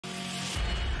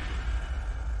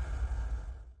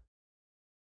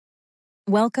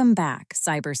Welcome back,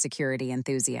 cybersecurity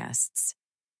enthusiasts.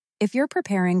 If you're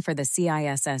preparing for the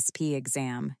CISSP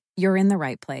exam, you're in the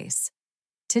right place.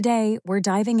 Today, we're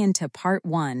diving into part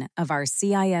 1 of our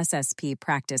CISSP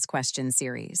Practice Question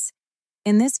series.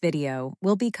 In this video,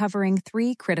 we'll be covering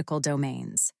 3 critical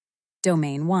domains.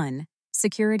 Domain 1,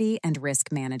 Security and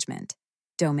Risk Management.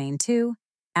 Domain 2,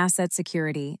 Asset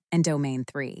Security. And Domain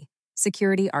 3,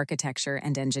 Security Architecture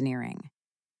and Engineering.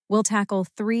 We'll tackle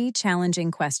 3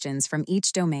 challenging questions from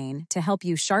each domain to help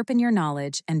you sharpen your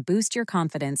knowledge and boost your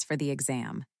confidence for the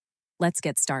exam. Let's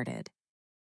get started.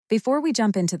 Before we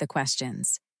jump into the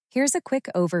questions, here's a quick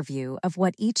overview of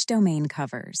what each domain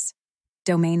covers.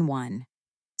 Domain 1,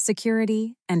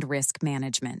 Security and Risk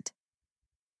Management.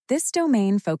 This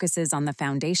domain focuses on the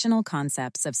foundational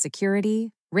concepts of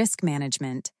security, risk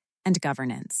management, and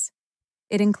governance.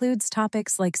 It includes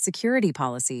topics like security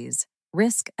policies,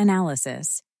 risk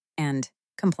analysis, and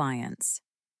compliance.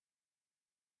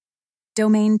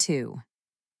 Domain 2,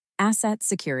 Asset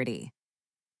Security.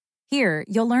 Here,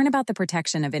 you'll learn about the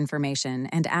protection of information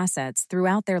and assets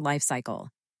throughout their life cycle.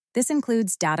 This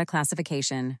includes data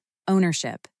classification,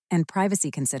 ownership, and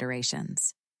privacy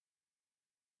considerations.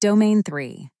 Domain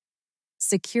 3,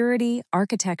 Security,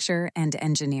 Architecture, and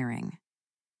Engineering.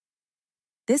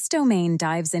 This domain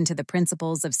dives into the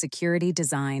principles of security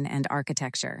design and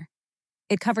architecture.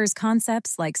 It covers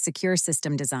concepts like secure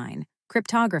system design,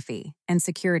 cryptography, and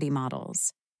security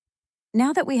models.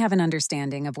 Now that we have an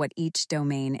understanding of what each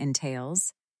domain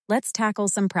entails, let's tackle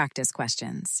some practice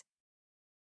questions.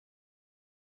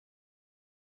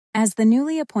 As the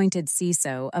newly appointed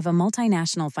CISO of a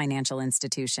multinational financial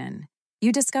institution,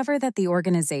 you discover that the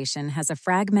organization has a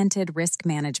fragmented risk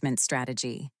management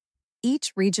strategy.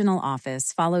 Each regional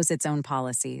office follows its own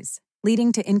policies,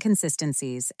 leading to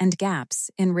inconsistencies and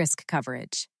gaps in risk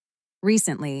coverage.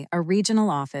 Recently, a regional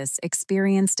office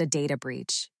experienced a data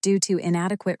breach due to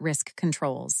inadequate risk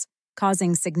controls,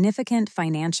 causing significant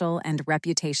financial and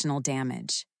reputational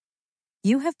damage.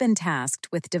 You have been tasked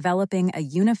with developing a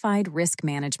unified risk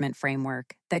management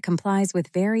framework that complies with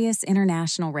various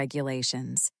international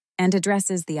regulations and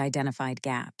addresses the identified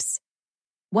gaps.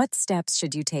 What steps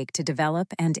should you take to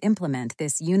develop and implement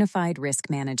this unified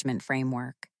risk management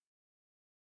framework?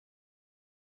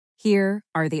 Here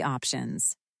are the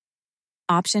options.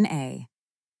 Option A.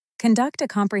 Conduct a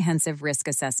comprehensive risk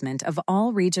assessment of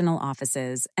all regional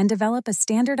offices and develop a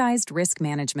standardized risk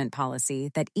management policy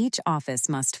that each office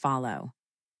must follow.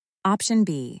 Option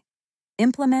B.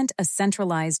 Implement a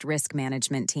centralized risk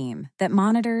management team that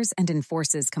monitors and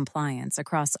enforces compliance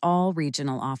across all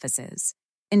regional offices,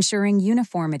 ensuring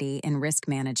uniformity in risk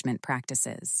management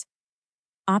practices.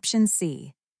 Option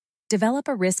C. Develop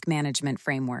a risk management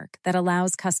framework that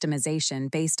allows customization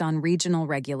based on regional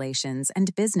regulations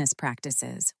and business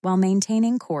practices while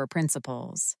maintaining core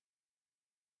principles.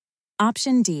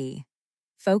 Option D.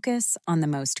 Focus on the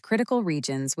most critical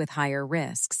regions with higher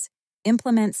risks,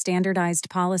 implement standardized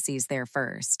policies there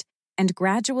first, and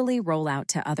gradually roll out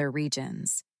to other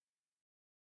regions.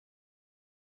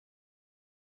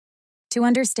 To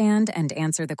understand and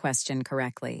answer the question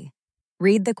correctly,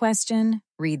 read the question,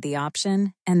 read the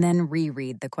option, and then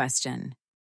reread the question.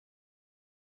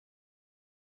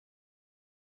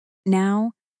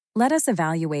 Now, let us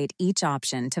evaluate each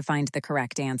option to find the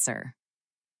correct answer.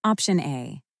 Option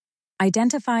A.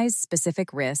 Identifies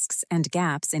specific risks and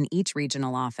gaps in each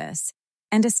regional office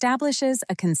and establishes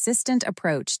a consistent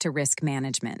approach to risk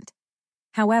management.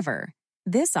 However,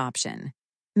 this option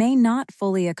may not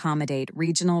fully accommodate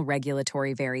regional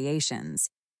regulatory variations,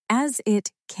 as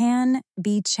it can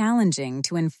be challenging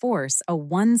to enforce a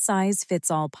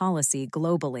one-size-fits-all policy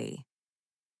globally.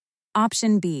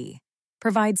 Option B.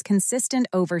 Provides consistent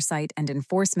oversight and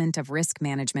enforcement of risk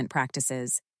management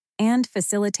practices and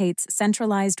facilitates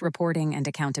centralized reporting and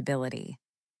accountability.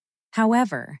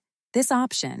 However, this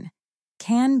option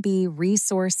can be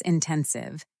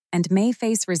resource-intensive and may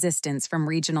face resistance from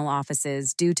regional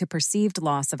offices due to perceived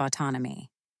loss of autonomy.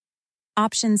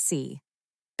 Option C.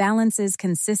 Balances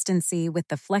consistency with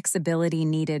the flexibility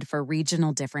needed for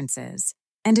regional differences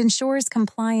and ensures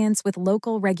compliance with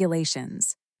local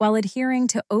regulations while adhering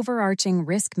to overarching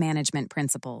risk management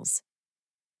principles.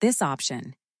 This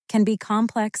option can be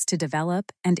complex to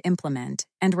develop and implement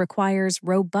and requires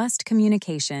robust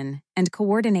communication and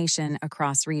coordination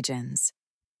across regions.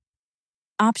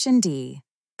 Option D.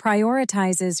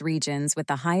 Prioritizes regions with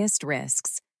the highest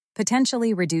risks,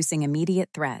 potentially reducing immediate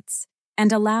threats,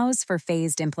 and allows for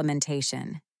phased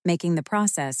implementation, making the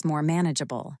process more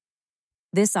manageable.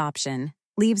 This option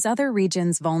leaves other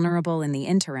regions vulnerable in the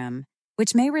interim,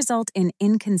 which may result in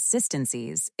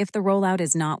inconsistencies if the rollout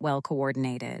is not well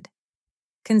coordinated.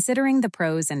 Considering the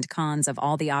pros and cons of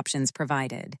all the options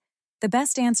provided, the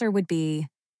best answer would be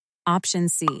option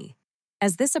C,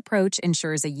 as this approach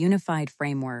ensures a unified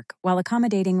framework while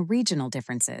accommodating regional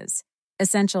differences,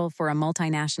 essential for a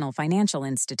multinational financial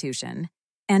institution,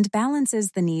 and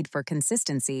balances the need for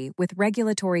consistency with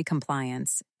regulatory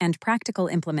compliance and practical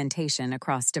implementation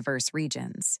across diverse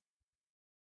regions.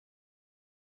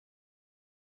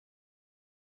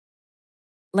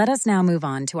 Let us now move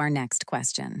on to our next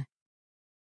question.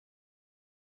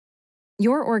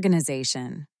 Your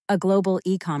organization, a global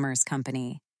e-commerce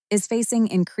company, is facing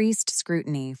increased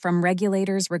scrutiny from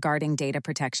regulators regarding data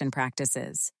protection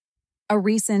practices. A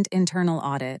recent internal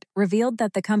audit revealed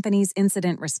that the company's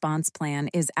incident response plan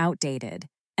is outdated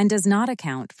and does not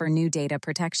account for new data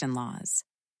protection laws.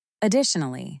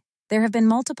 Additionally, there have been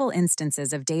multiple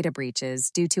instances of data breaches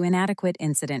due to inadequate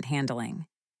incident handling.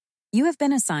 You have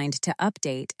been assigned to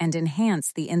update and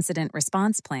enhance the incident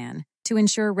response plan to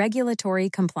ensure regulatory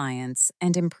compliance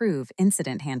and improve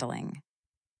incident handling.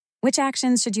 Which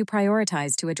actions should you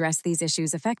prioritize to address these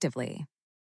issues effectively?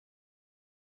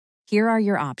 Here are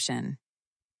your options.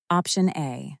 Option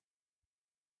A.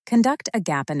 Conduct a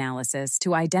gap analysis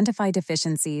to identify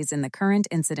deficiencies in the current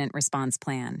incident response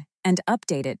plan and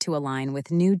update it to align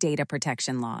with new data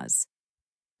protection laws.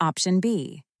 Option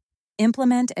B.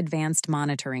 Implement advanced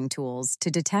monitoring tools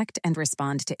to detect and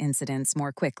respond to incidents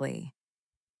more quickly.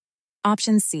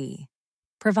 Option C.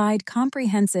 Provide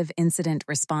comprehensive incident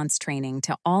response training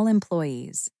to all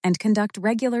employees and conduct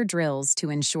regular drills to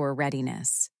ensure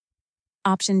readiness.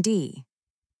 Option D.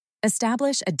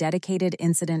 Establish a dedicated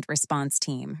incident response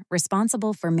team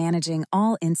responsible for managing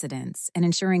all incidents and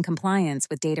ensuring compliance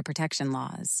with data protection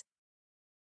laws.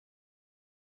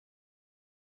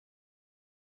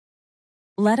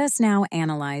 Let us now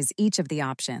analyze each of the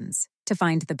options to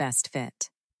find the best fit.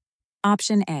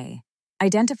 Option A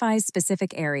identifies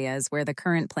specific areas where the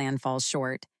current plan falls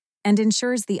short and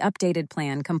ensures the updated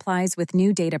plan complies with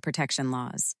new data protection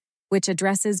laws, which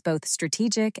addresses both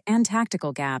strategic and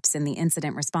tactical gaps in the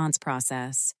incident response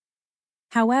process.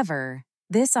 However,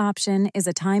 this option is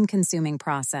a time-consuming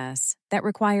process that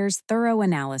requires thorough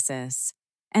analysis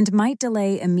and might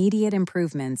delay immediate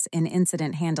improvements in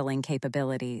incident handling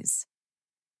capabilities.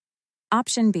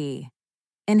 Option B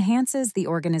enhances the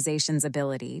organization's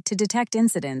ability to detect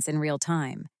incidents in real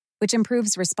time, which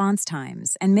improves response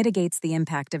times and mitigates the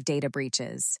impact of data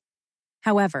breaches.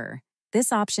 However,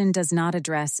 this option does not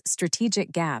address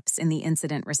strategic gaps in the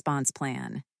incident response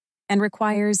plan and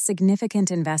requires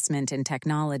significant investment in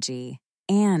technology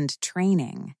and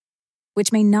training,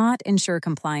 which may not ensure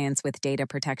compliance with data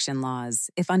protection laws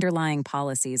if underlying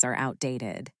policies are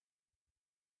outdated.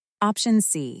 Option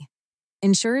C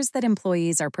ensures that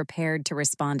employees are prepared to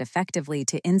respond effectively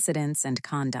to incidents and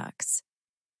conducts.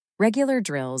 Regular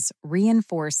drills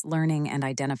reinforce learning and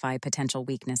identify potential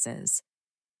weaknesses.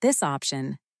 This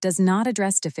option does not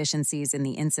address deficiencies in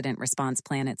the incident response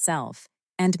plan itself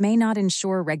and may not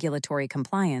ensure regulatory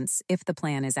compliance if the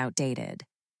plan is outdated.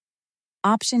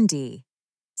 Option D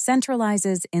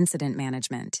centralizes incident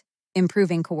management,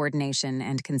 improving coordination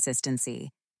and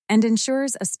consistency, and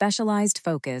ensures a specialized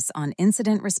focus on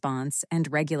incident response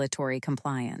and regulatory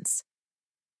compliance.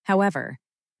 However,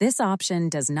 this option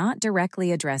does not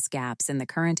directly address gaps in the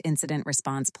current incident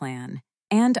response plan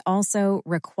and also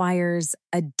requires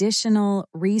additional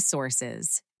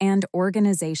resources and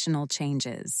organizational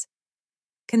changes.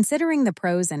 Considering the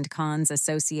pros and cons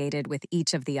associated with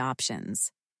each of the options,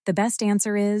 the best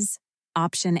answer is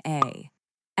Option A,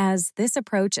 as this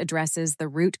approach addresses the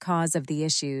root cause of the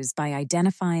issues by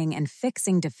identifying and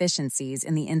fixing deficiencies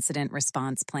in the incident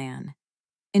response plan,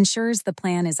 ensures the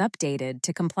plan is updated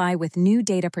to comply with new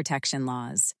data protection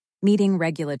laws, meeting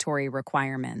regulatory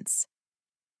requirements,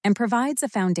 and provides a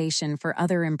foundation for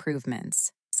other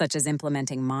improvements, such as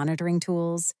implementing monitoring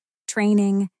tools,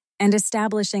 training, and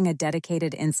establishing a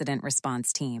dedicated incident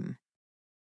response team.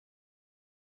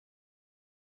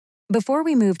 Before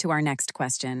we move to our next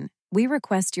question, we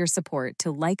request your support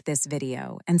to like this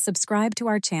video and subscribe to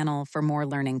our channel for more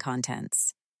learning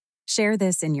contents. Share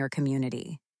this in your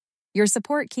community. Your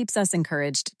support keeps us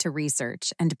encouraged to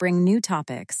research and bring new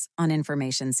topics on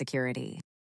information security.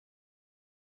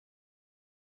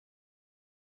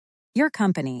 Your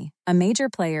company, a major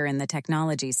player in the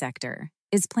technology sector,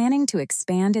 is planning to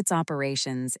expand its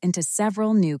operations into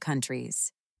several new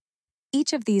countries.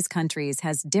 Each of these countries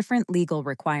has different legal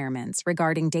requirements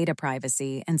regarding data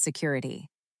privacy and security.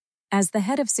 As the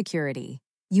head of security,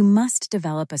 you must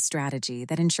develop a strategy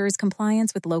that ensures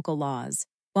compliance with local laws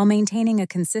while maintaining a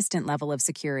consistent level of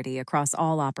security across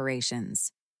all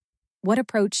operations. What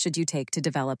approach should you take to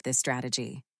develop this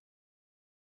strategy?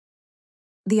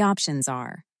 The options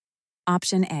are: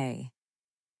 Option A.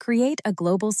 Create a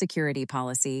global security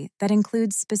policy that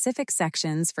includes specific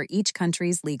sections for each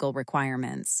country's legal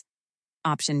requirements.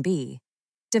 Option B.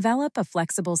 Develop a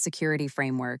flexible security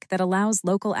framework that allows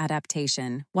local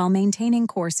adaptation while maintaining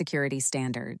core security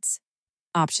standards.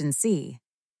 Option C.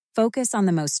 Focus on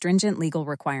the most stringent legal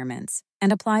requirements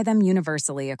and apply them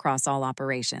universally across all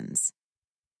operations.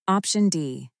 Option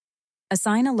D.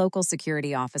 Assign a local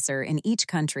security officer in each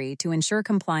country to ensure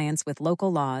compliance with local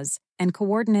laws and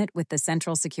coordinate with the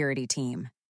central security team.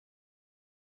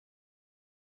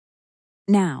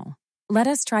 Now, let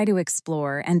us try to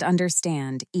explore and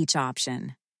understand each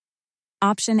option.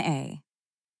 Option A.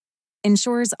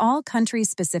 Ensures all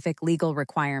country-specific legal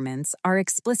requirements are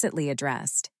explicitly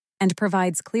addressed and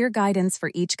provides clear guidance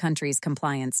for each country's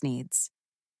compliance needs.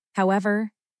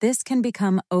 However, this can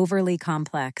become overly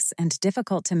complex and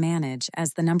difficult to manage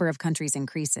as the number of countries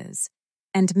increases,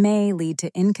 and may lead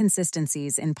to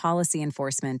inconsistencies in policy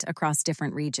enforcement across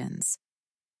different regions.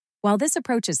 While this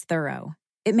approach is thorough,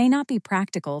 it may not be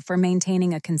practical for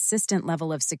maintaining a consistent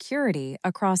level of security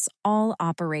across all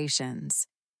operations.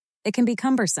 It can be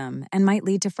cumbersome and might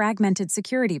lead to fragmented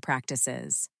security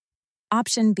practices.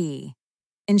 Option B.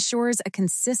 Ensures a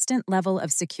consistent level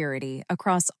of security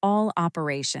across all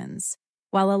operations,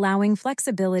 while allowing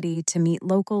flexibility to meet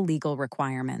local legal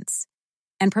requirements,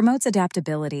 and promotes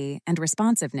adaptability and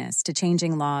responsiveness to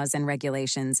changing laws and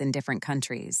regulations in different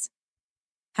countries.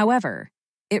 However,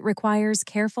 it requires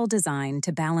careful design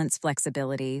to balance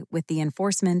flexibility with the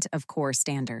enforcement of core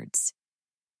standards.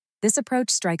 This approach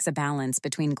strikes a balance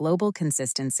between global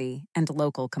consistency and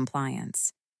local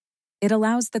compliance. It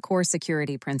allows the core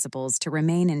security principles to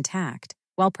remain intact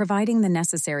while providing the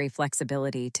necessary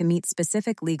flexibility to meet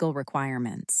specific legal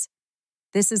requirements.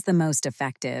 This is the most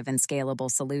effective and scalable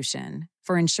solution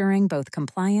for ensuring both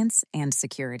compliance and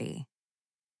security.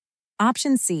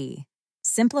 Option C.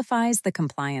 Simplifies the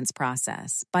compliance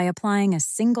process by applying a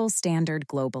single standard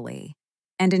globally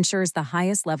and ensures the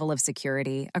highest level of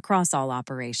security across all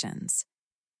operations,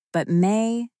 but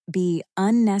may be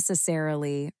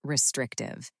unnecessarily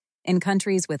restrictive in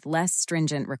countries with less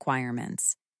stringent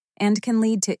requirements and can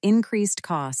lead to increased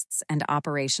costs and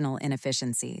operational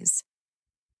inefficiencies.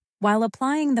 While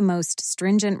applying the most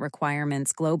stringent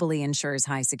requirements globally ensures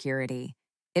high security,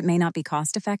 it may not be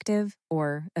cost-effective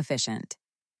or efficient.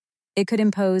 It could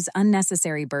impose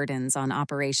unnecessary burdens on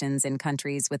operations in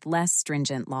countries with less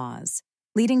stringent laws,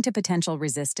 leading to potential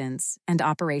resistance and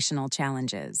operational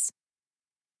challenges.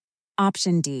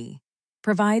 Option D.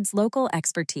 Provides local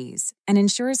expertise and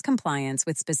ensures compliance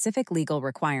with specific legal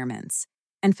requirements,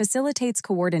 and facilitates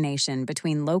coordination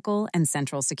between local and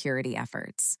central security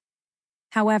efforts.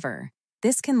 However,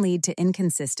 this can lead to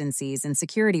inconsistencies in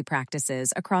security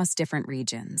practices across different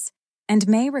regions, and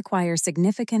may require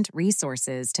significant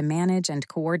resources to manage and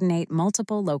coordinate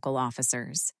multiple local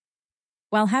officers.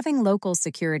 While having local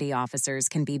security officers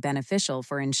can be beneficial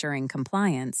for ensuring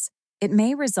compliance, it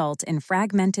may result in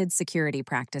fragmented security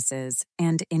practices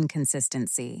and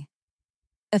inconsistency.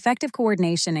 Effective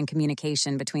coordination and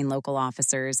communication between local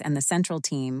officers and the central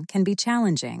team can be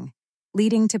challenging,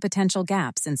 leading to potential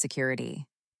gaps in security.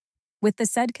 With the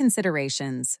said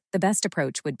considerations, the best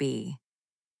approach would be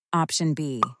Option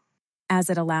B, as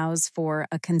it allows for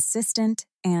a consistent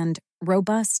and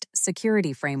robust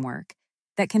security framework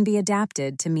that can be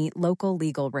adapted to meet local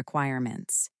legal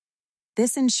requirements.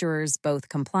 This ensures both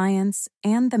compliance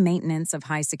and the maintenance of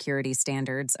high security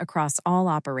standards across all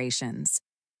operations,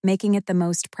 making it the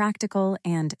most practical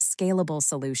and scalable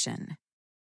solution.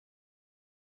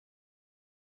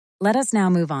 Let us now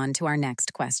move on to our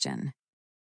next question.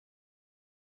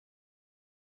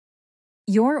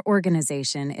 Your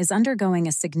organization is undergoing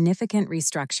a significant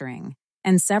restructuring,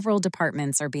 and several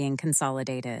departments are being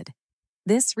consolidated.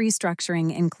 This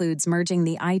restructuring includes merging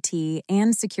the IT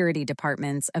and security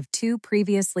departments of two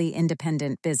previously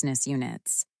independent business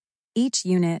units. Each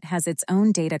unit has its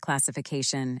own data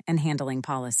classification and handling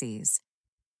policies.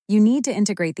 You need to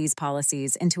integrate these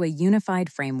policies into a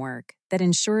unified framework that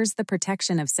ensures the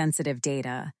protection of sensitive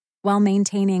data while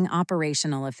maintaining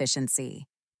operational efficiency.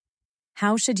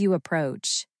 How should you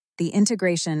approach the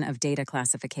integration of data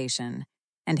classification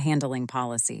and handling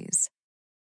policies?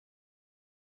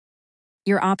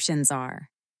 Your options are: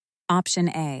 Option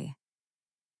A.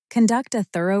 Conduct a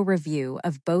thorough review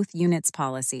of both units'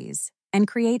 policies and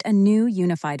create a new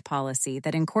unified policy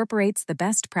that incorporates the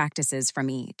best practices from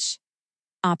each.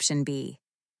 Option B.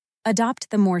 Adopt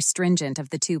the more stringent of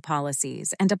the two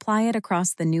policies and apply it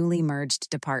across the newly merged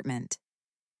department.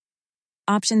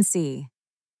 Option C.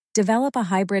 Develop a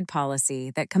hybrid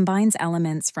policy that combines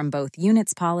elements from both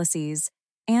units' policies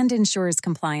and ensures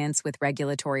compliance with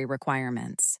regulatory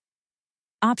requirements.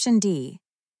 Option D.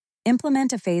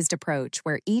 Implement a phased approach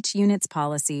where each unit's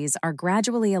policies are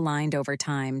gradually aligned over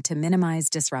time to minimize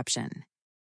disruption.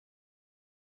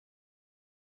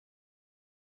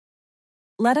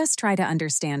 Let us try to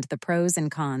understand the pros and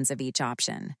cons of each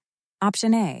option.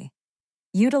 Option A.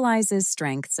 Utilizes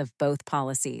strengths of both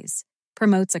policies,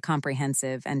 promotes a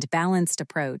comprehensive and balanced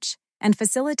approach, and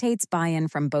facilitates buy-in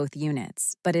from both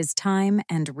units, but is time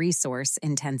and resource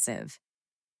intensive.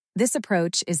 This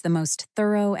approach is the most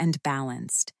thorough and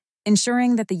balanced,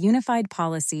 ensuring that the unified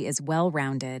policy is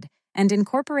well-rounded and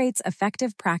incorporates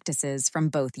effective practices from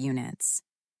both units.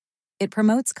 It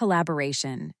promotes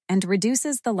collaboration and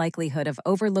reduces the likelihood of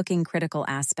overlooking critical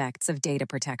aspects of data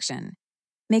protection,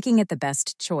 making it the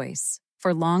best choice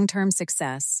for long-term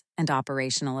success and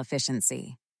operational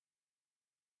efficiency.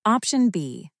 Option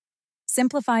B.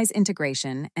 Simplifies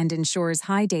integration and ensures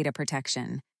high data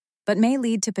protection, but may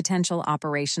lead to potential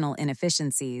operational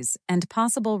inefficiencies and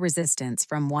possible resistance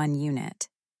from one unit.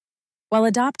 While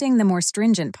adopting the more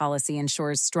stringent policy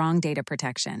ensures strong data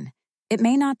protection, it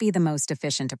may not be the most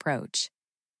efficient approach.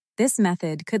 This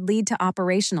method could lead to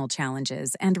operational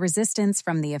challenges and resistance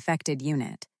from the affected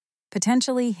unit,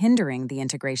 potentially hindering the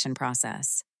integration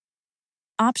process.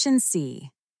 Option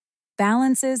C.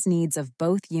 Balances needs of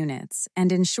both units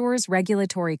and ensures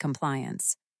regulatory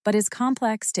compliance, but is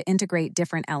complex to integrate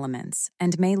different elements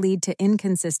and may lead to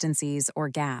inconsistencies or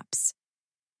gaps.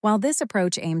 While this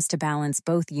approach aims to balance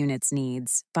both units'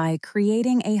 needs by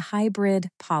creating a hybrid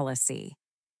policy,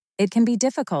 it can be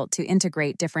difficult to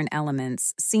integrate different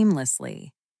elements seamlessly.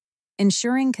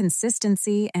 Ensuring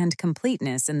consistency and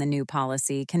completeness in the new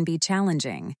policy can be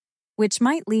challenging, which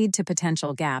might lead to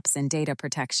potential gaps in data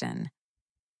protection.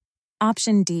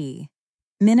 Option D.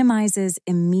 Minimizes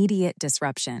immediate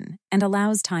disruption and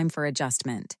allows time for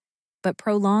adjustment, but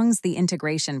prolongs the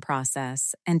integration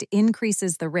process and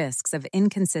increases the risks of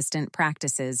inconsistent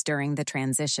practices during the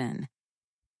transition.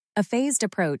 A phased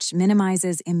approach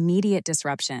minimizes immediate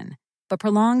disruption, but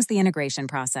prolongs the integration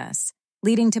process,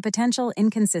 leading to potential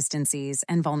inconsistencies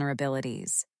and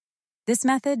vulnerabilities. This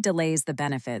method delays the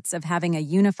benefits of having a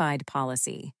unified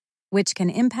policy, which can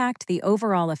impact the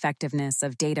overall effectiveness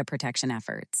of data protection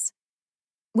efforts.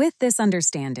 With this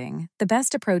understanding, the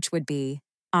best approach would be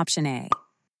Option A,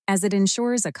 as it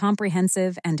ensures a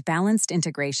comprehensive and balanced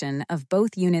integration of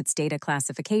both units' data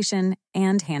classification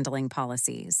and handling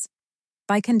policies.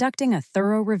 By conducting a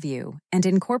thorough review and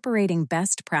incorporating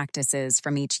best practices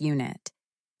from each unit,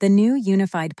 the new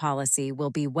unified policy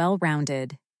will be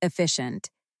well-rounded, efficient,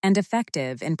 and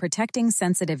effective in protecting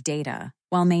sensitive data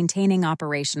while maintaining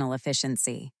operational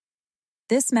efficiency.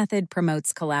 This method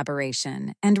promotes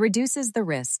collaboration and reduces the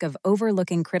risk of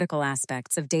overlooking critical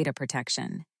aspects of data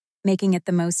protection, making it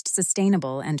the most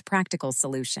sustainable and practical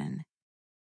solution.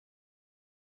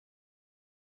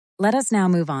 Let us now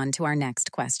move on to our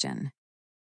next question.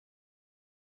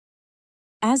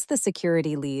 As the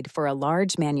security lead for a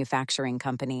large manufacturing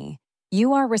company,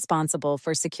 you are responsible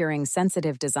for securing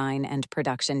sensitive design and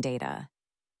production data.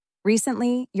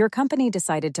 Recently, your company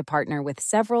decided to partner with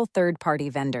several third-party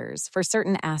vendors for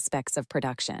certain aspects of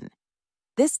production.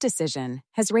 This decision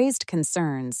has raised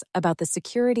concerns about the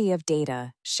security of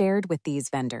data shared with these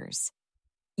vendors.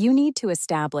 You need to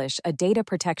establish a data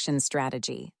protection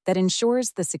strategy that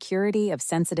ensures the security of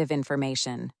sensitive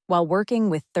information while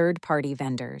working with third-party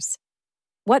vendors.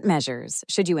 What measures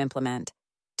should you implement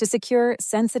to secure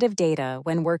sensitive data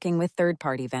when working with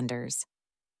third-party vendors?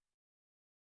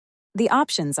 The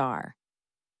options are: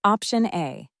 Option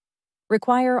A.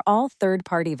 Require all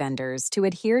third-party vendors to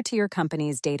adhere to your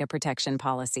company's data protection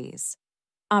policies.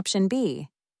 Option B.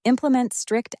 Implement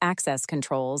strict access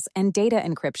controls and data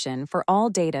encryption for all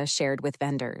data shared with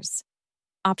vendors.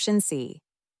 Option C.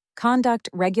 Conduct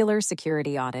regular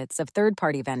security audits of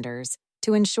third-party vendors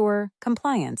to ensure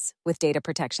compliance with data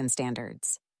protection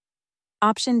standards.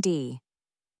 Option D.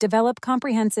 Develop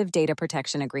comprehensive data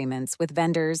protection agreements with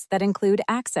vendors that include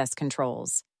access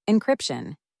controls,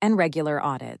 encryption, and regular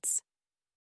audits.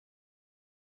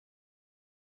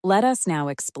 Let us now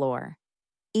explore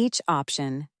each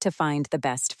option to find the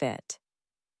best fit.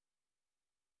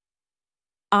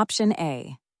 Option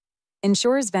A.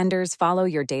 Ensures vendors follow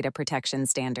your data protection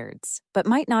standards, but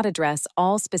might not address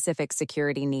all specific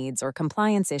security needs or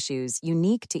compliance issues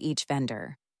unique to each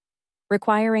vendor.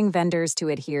 Requiring vendors to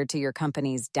adhere to your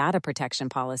company's data protection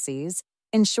policies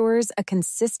ensures a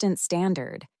consistent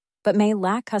standard, but may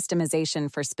lack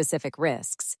customization for specific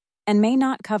risks and may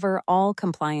not cover all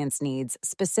compliance needs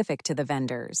specific to the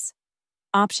vendors.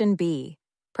 Option B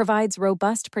provides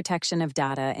robust protection of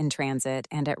data in transit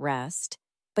and at rest,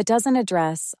 but doesn't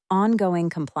address ongoing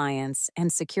compliance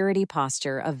and security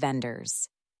posture of vendors.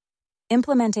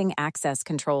 Implementing access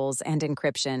controls and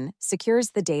encryption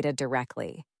secures the data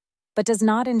directly, but does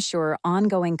not ensure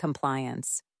ongoing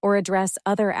compliance or address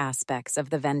other aspects of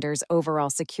the vendor's overall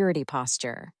security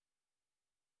posture.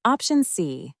 Option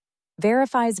C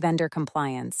verifies vendor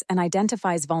compliance and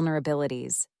identifies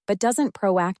vulnerabilities, but doesn't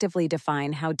proactively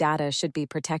define how data should be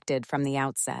protected from the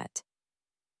outset.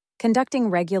 Conducting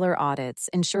regular audits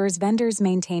ensures vendors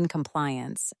maintain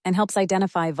compliance and helps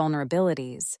identify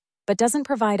vulnerabilities, but doesn't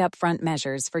provide upfront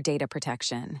measures for data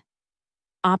protection.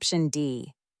 Option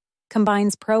D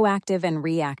combines proactive and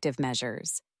reactive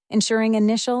measures, ensuring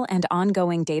initial and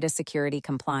ongoing data security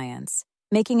compliance,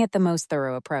 making it the most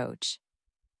thorough approach.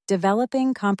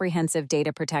 Developing comprehensive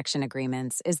data protection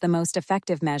agreements is the most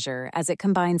effective measure as it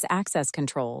combines access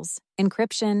controls,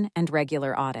 encryption, and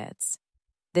regular audits.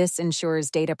 This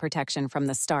ensures data protection from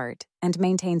the start and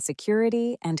maintains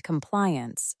security and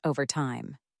compliance over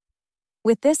time.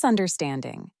 With this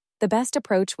understanding, the best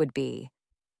approach would be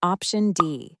Option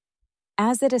D,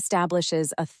 as it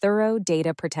establishes a thorough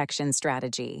data protection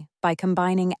strategy by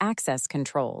combining access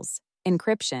controls,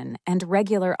 encryption, and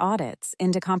regular audits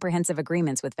into comprehensive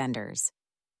agreements with vendors.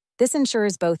 This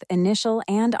ensures both initial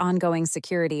and ongoing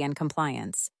security and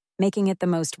compliance, making it the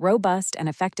most robust and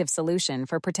effective solution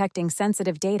for protecting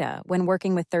sensitive data when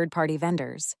working with third-party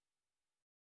vendors.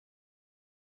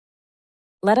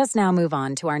 Let us now move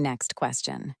on to our next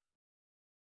question.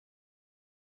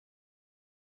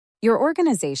 Your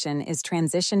organization is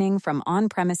transitioning from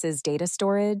on-premises data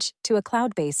storage to a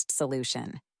cloud-based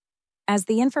solution. As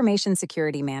the information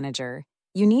security manager,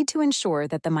 you need to ensure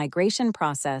that the migration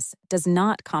process does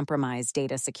not compromise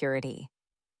data security.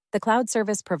 The cloud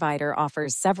service provider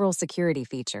offers several security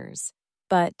features,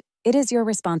 but it is your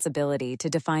responsibility to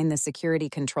define the security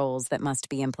controls that must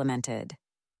be implemented.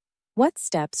 What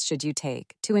steps should you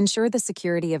take to ensure the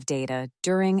security of data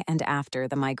during and after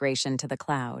the migration to the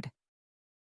cloud?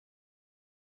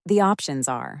 The options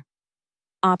are: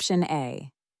 Option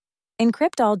A,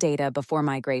 encrypt all data before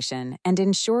migration and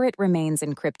ensure it remains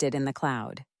encrypted in the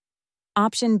cloud.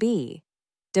 Option B,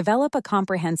 develop a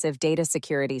comprehensive data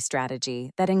security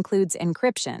strategy that includes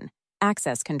encryption,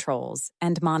 access controls,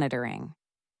 and monitoring.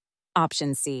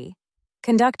 Option C,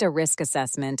 conduct a risk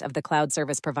assessment of the cloud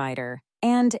service provider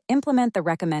and implement the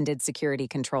recommended security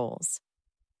controls.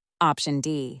 Option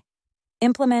D,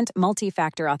 implement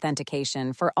multi-factor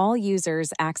authentication for all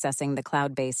users accessing the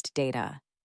cloud-based data.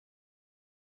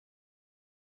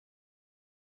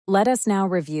 Let us now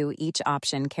review each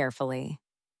option carefully.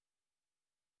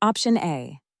 Option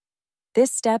A.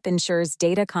 This step ensures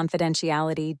data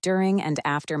confidentiality during and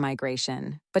after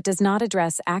migration, but does not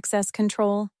address access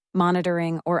control,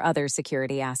 monitoring, or other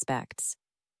security aspects.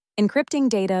 Encrypting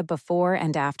data before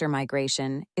and after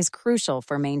migration is crucial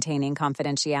for maintaining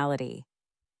confidentiality.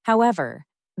 However,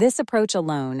 this approach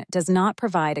alone does not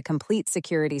provide a complete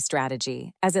security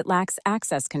strategy as it lacks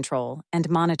access control and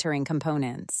monitoring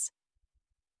components.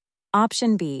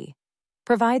 Option B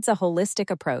provides a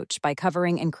holistic approach by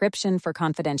covering encryption for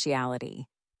confidentiality,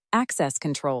 access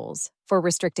controls for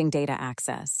restricting data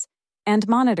access, and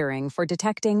monitoring for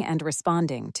detecting and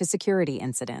responding to security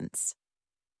incidents.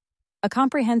 A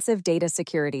comprehensive data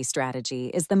security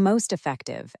strategy is the most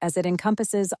effective as it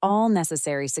encompasses all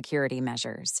necessary security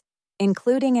measures,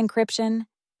 including encryption,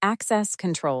 access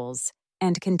controls,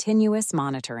 and continuous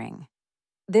monitoring.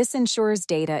 This ensures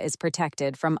data is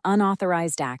protected from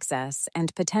unauthorized access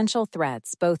and potential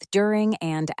threats both during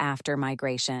and after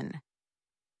migration.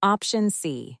 Option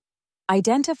C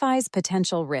identifies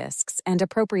potential risks and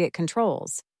appropriate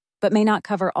controls, but may not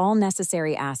cover all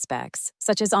necessary aspects,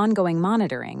 such as ongoing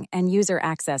monitoring and user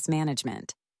access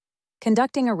management.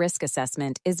 Conducting a risk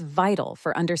assessment is vital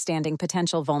for understanding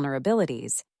potential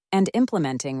vulnerabilities and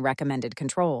implementing recommended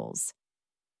controls.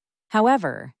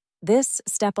 However, this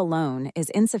step alone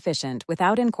is insufficient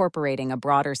without incorporating a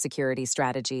broader security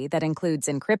strategy that includes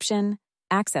encryption,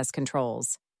 access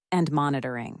controls, and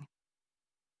monitoring.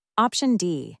 Option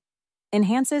D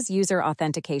enhances user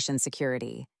authentication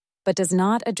security, but does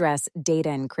not address data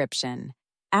encryption,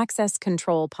 access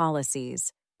control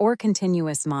policies, or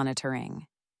continuous monitoring.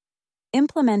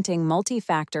 Implementing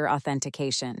multi-factor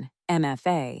authentication,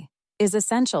 MFA, is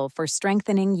essential for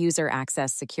strengthening user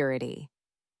access security.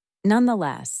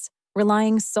 Nonetheless,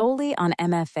 relying solely on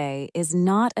MFA is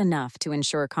not enough to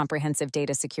ensure comprehensive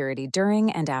data security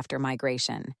during and after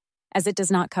migration, as it does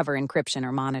not cover encryption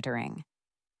or monitoring.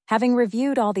 Having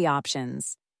reviewed all the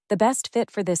options, the best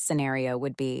fit for this scenario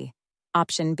would be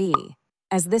Option B,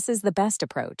 as this is the best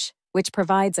approach which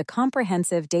provides a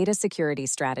comprehensive data security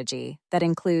strategy that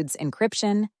includes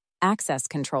encryption, access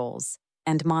controls,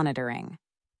 and monitoring.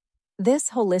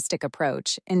 This holistic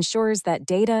approach ensures that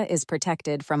data is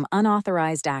protected from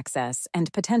unauthorized access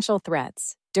and potential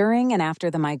threats during and after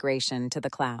the migration to the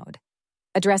cloud,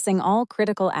 addressing all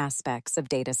critical aspects of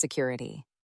data security.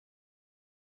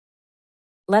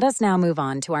 Let us now move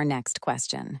on to our next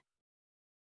question.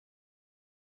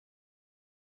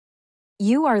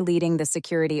 You are leading the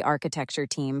security architecture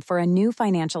team for a new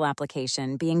financial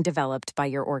application being developed by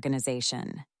your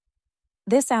organization.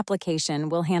 This application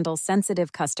will handle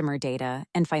sensitive customer data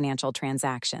and financial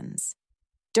transactions.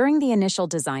 During the initial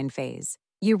design phase,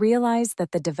 you realize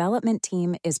that the development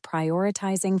team is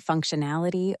prioritizing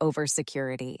functionality over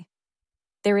security.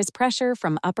 There is pressure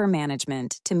from upper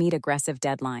management to meet aggressive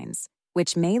deadlines,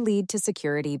 which may lead to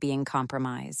security being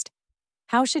compromised.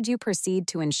 How should you proceed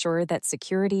to ensure that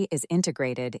security is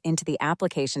integrated into the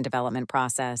application development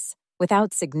process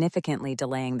without significantly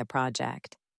delaying the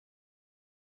project?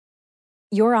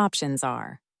 Your options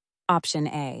are: Option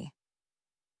A.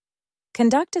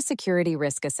 Conduct a security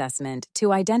risk assessment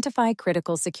to identify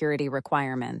critical security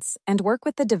requirements and work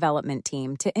with the development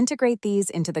team to integrate these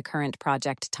into the current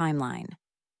project timeline.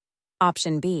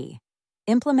 Option B.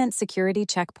 Implement security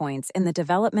checkpoints in the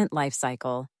development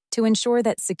lifecycle to ensure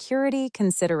that security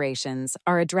considerations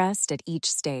are addressed at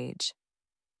each stage.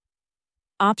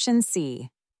 Option C.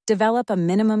 Develop a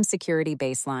minimum security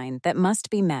baseline that must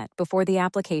be met before the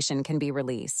application can be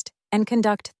released, and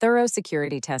conduct thorough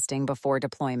security testing before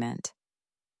deployment.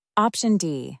 Option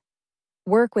D.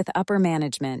 Work with upper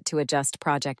management to adjust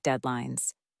project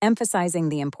deadlines, emphasizing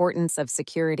the importance of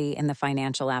security in the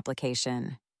financial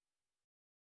application.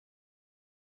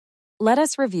 Let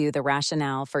us review the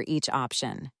rationale for each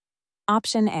option.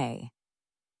 Option A.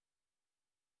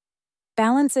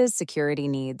 Balances security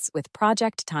needs with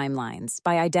project timelines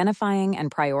by identifying and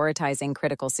prioritizing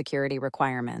critical security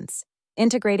requirements,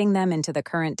 integrating them into the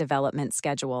current development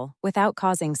schedule without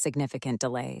causing significant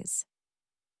delays.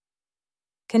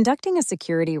 Conducting a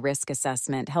security risk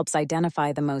assessment helps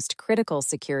identify the most critical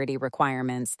security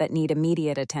requirements that need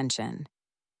immediate attention.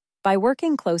 By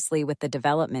working closely with the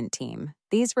development team,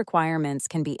 these requirements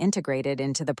can be integrated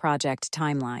into the project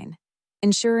timeline,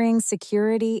 ensuring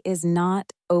security is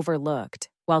not overlooked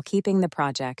while keeping the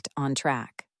project on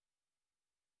track.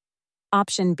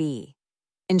 Option B.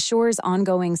 Ensures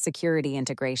ongoing security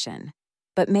integration,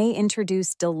 but may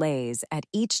introduce delays at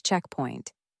each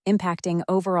checkpoint, impacting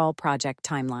overall project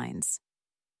timelines.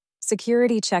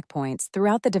 Security checkpoints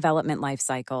throughout the development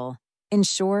lifecycle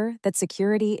ensure that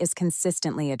security is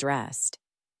consistently addressed.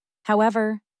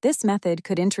 However, this method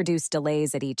could introduce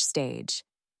delays at each stage,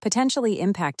 potentially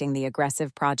impacting the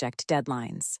aggressive project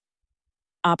deadlines.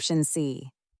 Option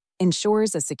C.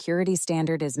 Ensures a security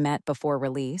standard is met before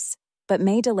release, but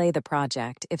may delay the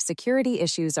project if security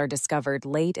issues are discovered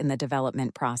late in the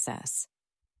development process.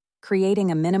 Creating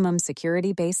a minimum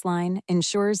security baseline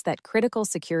ensures that critical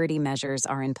security measures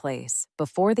are in place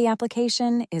before the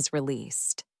application is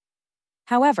released.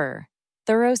 However,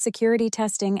 thorough security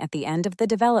testing at the end of the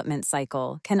development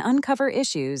cycle can uncover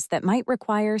issues that might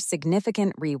require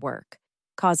significant rework,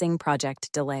 causing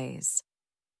project delays.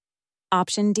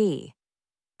 Option D.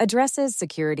 Addresses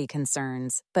security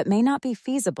concerns but may not be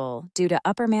feasible due to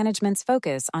upper management's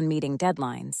focus on meeting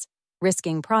deadlines,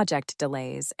 risking project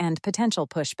delays and potential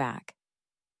pushback.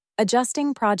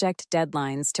 Adjusting project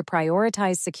deadlines to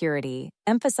prioritize security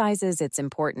emphasizes its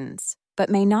importance, but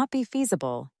may not be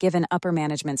feasible given upper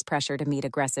management's pressure to meet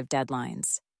aggressive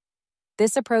deadlines.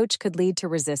 This approach could lead to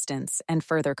resistance and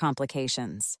further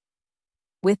complications.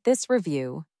 With this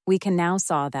review, we can now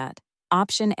saw that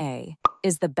Option A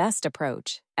is the best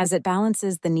approach as it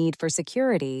balances the need for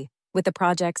security with the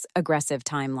project's aggressive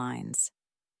timelines.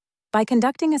 By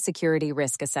conducting a security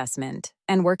risk assessment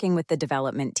and working with the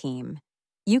development team,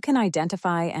 you can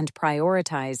identify and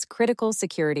prioritize critical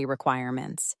security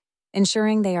requirements,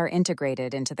 ensuring they are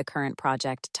integrated into the current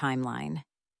project timeline.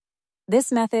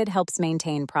 This method helps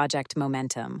maintain project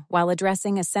momentum while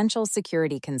addressing essential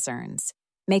security concerns,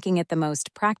 making it the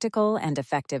most practical and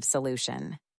effective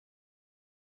solution.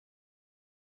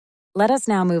 Let us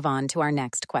now move on to our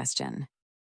next question.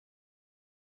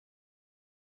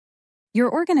 Your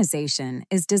organization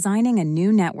is designing a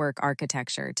new network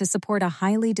architecture to support a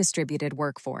highly distributed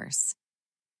workforce.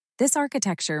 This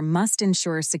architecture must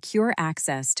ensure secure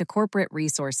access to corporate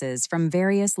resources from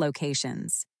various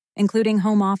locations, including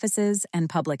home offices and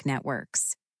public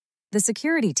networks. The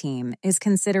security team is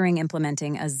considering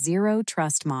implementing a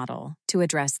zero-trust model to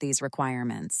address these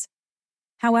requirements.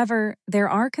 However, there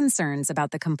are concerns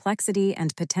about the complexity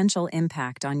and potential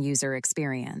impact on user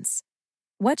experience.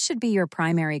 What should be your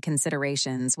primary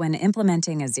considerations when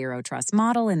implementing a zero-trust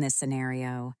model in this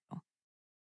scenario?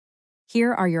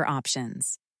 Here are your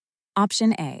options.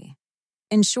 Option A.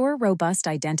 Ensure robust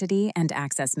identity and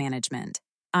access management,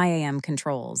 IAM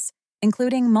controls,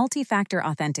 including multi-factor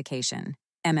authentication,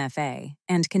 MFA,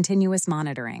 and continuous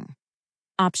monitoring.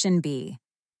 Option B.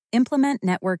 Implement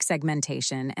network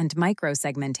segmentation and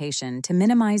micro-segmentation to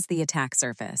minimize the attack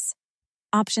surface.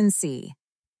 Option C.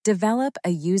 Develop a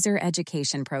user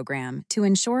education program to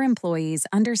ensure employees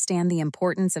understand the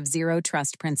importance of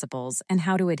zero-trust principles and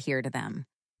how to adhere to them.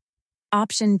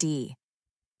 Option D.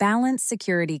 Balance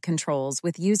security controls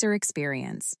with user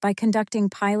experience by conducting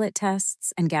pilot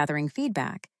tests and gathering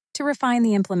feedback to refine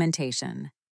the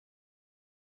implementation.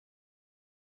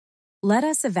 Let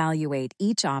us evaluate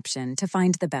each option to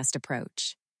find the best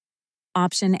approach.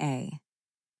 Option A.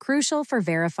 Crucial for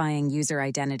verifying user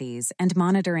identities and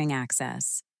monitoring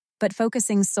access, but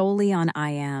focusing solely on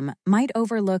IAM might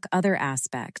overlook other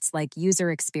aspects like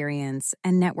user experience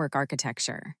and network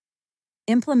architecture.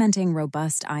 Implementing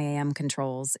robust IAM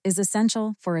controls is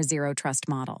essential for a zero-trust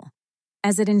model,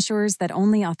 as it ensures that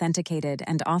only authenticated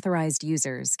and authorized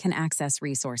users can access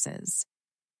resources.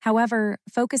 However,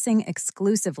 focusing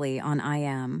exclusively on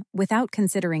IAM without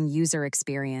considering user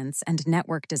experience and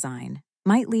network design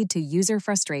might lead to user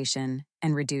frustration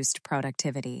and reduced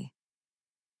productivity.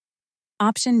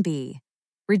 Option B.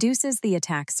 Reduces the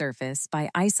attack surface by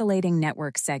isolating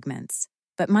network segments,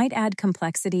 but might add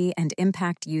complexity and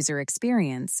impact user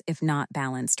experience if not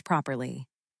balanced properly.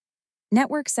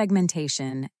 Network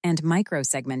segmentation and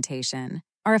micro-segmentation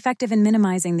are effective in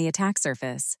minimizing the attack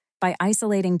surface by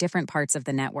isolating different parts of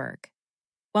the network.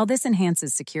 While this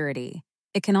enhances security,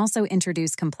 it can also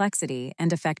introduce complexity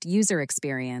and affect user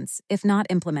experience if not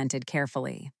implemented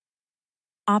carefully.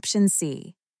 Option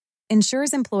C.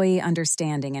 Ensures employee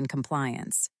understanding and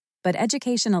compliance, but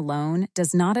education alone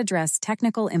does not address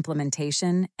technical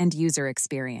implementation and user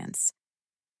experience.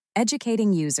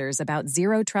 Educating users about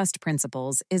zero-trust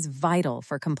principles is vital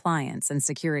for compliance and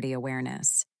security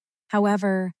awareness.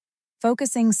 However,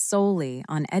 focusing solely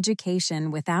on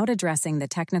education without addressing the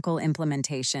technical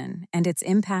implementation and its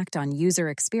impact on user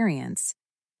experience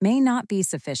may not be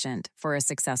sufficient for a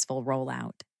successful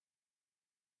rollout.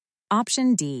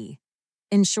 Option D.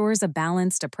 Ensures a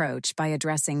balanced approach by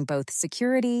addressing both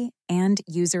security and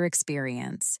user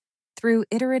experience through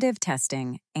iterative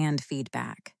testing and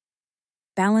feedback.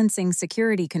 Balancing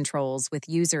security controls with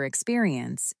user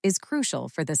experience is crucial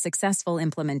for the successful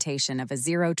implementation of a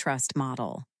zero-trust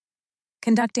model.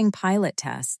 Conducting pilot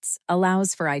tests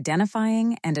allows for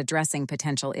identifying and addressing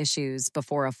potential issues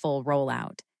before a full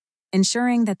rollout,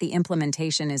 ensuring that the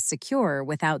implementation is secure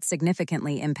without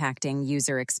significantly impacting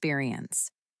user experience.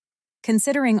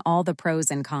 Considering all the pros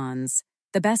and cons,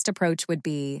 the best approach would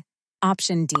be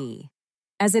Option D,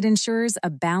 as it ensures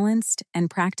a balanced and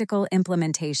practical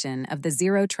implementation of the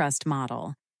zero-trust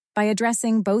model by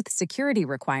addressing both security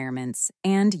requirements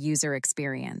and user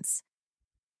experience.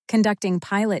 Conducting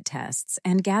pilot tests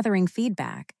and gathering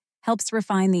feedback helps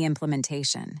refine the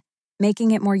implementation,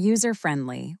 making it more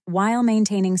user-friendly while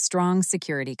maintaining strong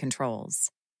security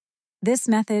controls. This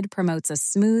method promotes a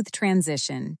smooth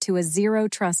transition to a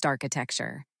zero-trust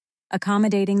architecture,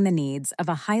 accommodating the needs of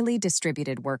a highly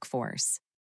distributed workforce.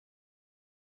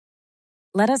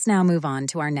 Let us now move on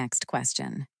to our next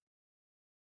question.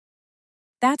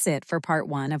 That's it for Part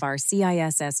 1 of our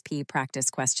CISSP Practice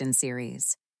Question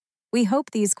series. We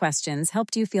hope these questions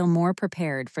helped you feel more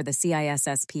prepared for the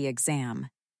CISSP exam.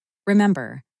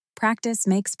 Remember, practice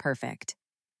makes perfect.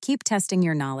 Keep testing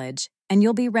your knowledge, and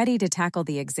you'll be ready to tackle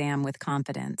the exam with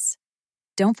confidence.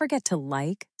 Don't forget to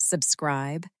like,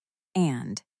 subscribe,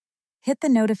 and hit the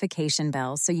notification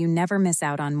bell so you never miss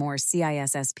out on more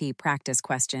CISSP practice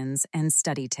questions and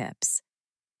study tips.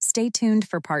 Stay tuned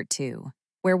for Part 2,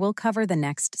 where we'll cover the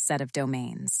next set of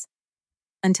domains.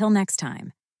 Until next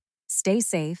time, stay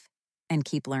safe and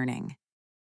keep learning.